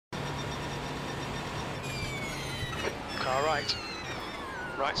Far right.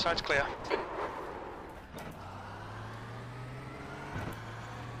 Right side's clear.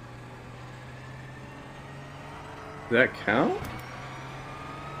 Did that count?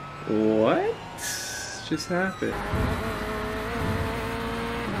 What just happened?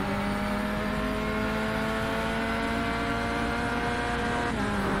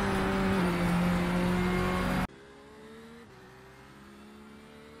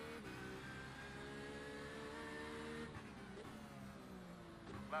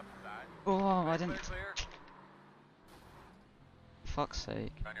 Oh, I didn't. Fuck's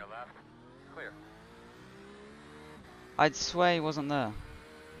sake. On your left. Clear. I'd swear he wasn't there.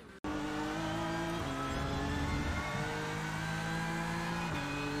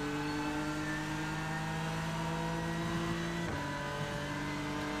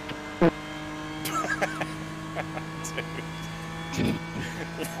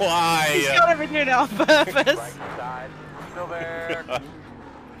 Why? He's gotta be doing it on purpose. Right side. Still there.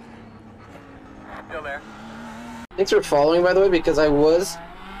 Still there. Thanks for following, by the way, because I was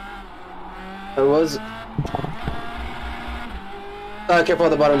careful at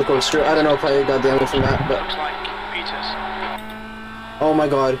the bottom of the corkscrew. I don't know if I got damage from that, but... Looks like Peters. Oh my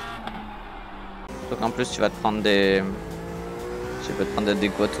god. Donc en plus tu vas te prendre des... Tu peux te prendre des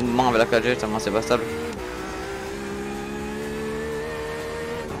dégâts tout le monde avec la 4G tellement c'est pas stable.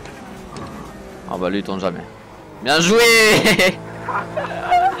 Ah bah lui il tourne jamais. Bien joué.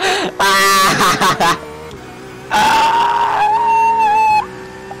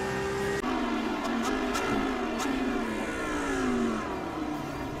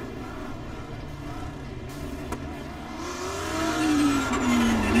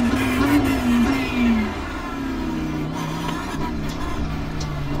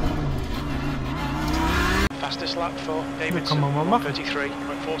 Fastest lap for Davidson,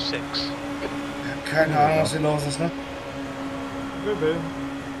 1:33.46. Keine Ahnung, was hier los ist, ne?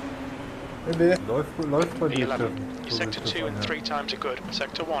 Läuft bei dir. Sector 2 and 3 times are good.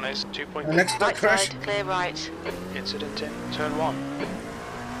 Sector 1 is 2.3. Next Right crash. side, clear right. Incident in turn 1.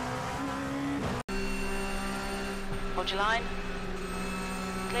 Hold your line.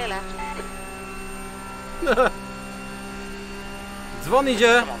 Clear left. Dzwon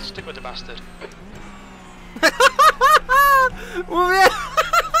idzie! Come on, stick with the bastard. Mówię!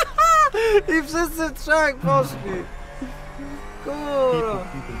 I wszyscy trzech poszli! Kurwa!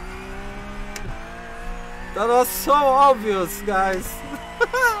 That was so obvious, guys!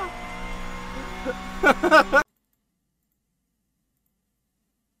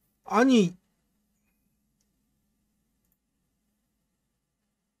 아니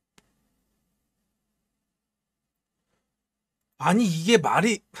아니 이게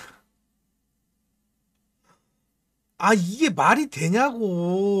말이 이게 말이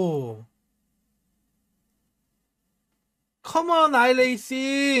되냐고. Come on,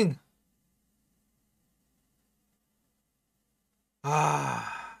 iRacing.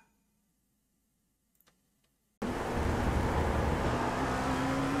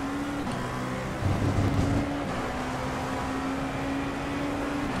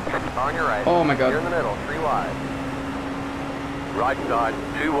 On your right. Oh my god. You're in the middle. 3 wide. Right side.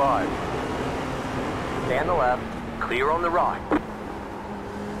 2 wide. Stand the left. Clear on the right.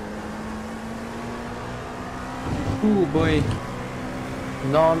 Ooh boy.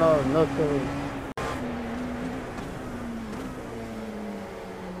 No, sorry.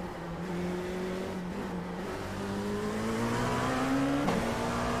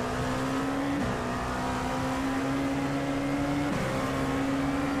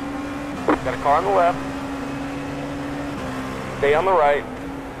 Got a car on the left. Stay on the right.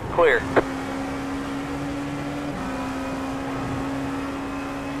 Clear.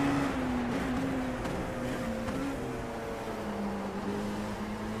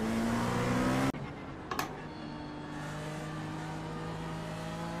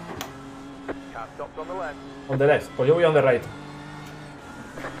 Car stopped on the left. On the left, pues yo voy on the right.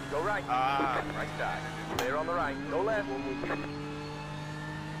 Go right. Right side. Clear on the right. Go left.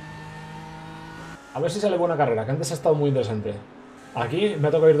 A ver si sale buena carrera, que antes ha estado muy interesante. Aquí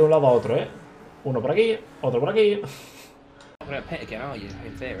me toca ir de un lado a otro, ¿eh? Uno por aquí, otro por aquí. Not pit again, are you?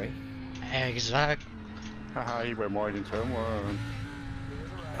 In theory. Exact. Haha, you went wide in turn 1.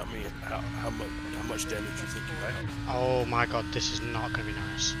 I mean, how much damage do you think you had? Oh my god, this is not gonna be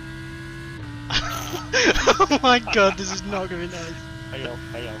nice. Oh my god, this is not gonna be nice. Hang on.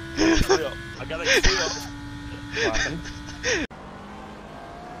 Hurry up. I gotta free up. What happened?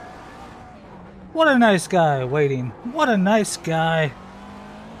 What a nice guy waiting. What a nice guy.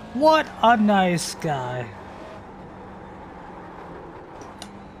 What a nice guy.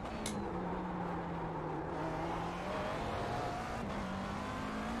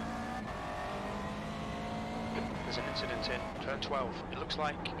 There's an incident in turn 12. It looks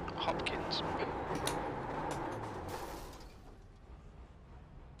like Hopkins.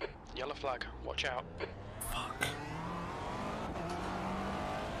 Yellow flag, watch out. Fuck.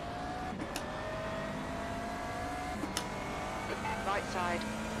 Right side.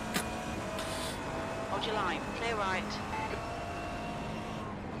 Hold your line. Clear right.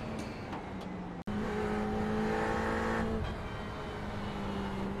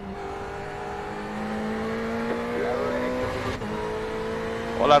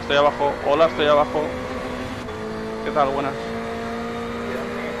 Hola, estoy abajo. Hola, estoy abajo. ¿Qué tal? Buenas.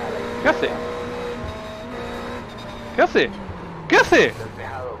 ¿Qué hace? ¿Qué hace? ¿Qué hace?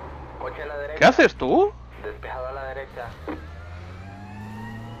 Despejado. Coche a la derecha. ¿Qué haces tú? Despejado a la derecha.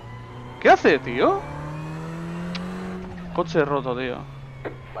 ¿Qué hace, tío? Coche roto, tío.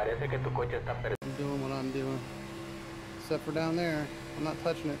 Parece que tu coche está perdido. I'm doing what I'm doing. Except for down there. I'm not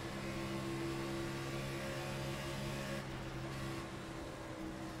touching it.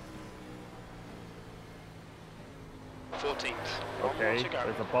 Okay,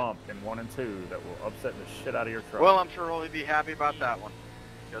 there's a bump in 1 and 2 that will upset the shit out of your truck. Well, I'm sure he'll be happy about that one.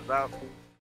 Because that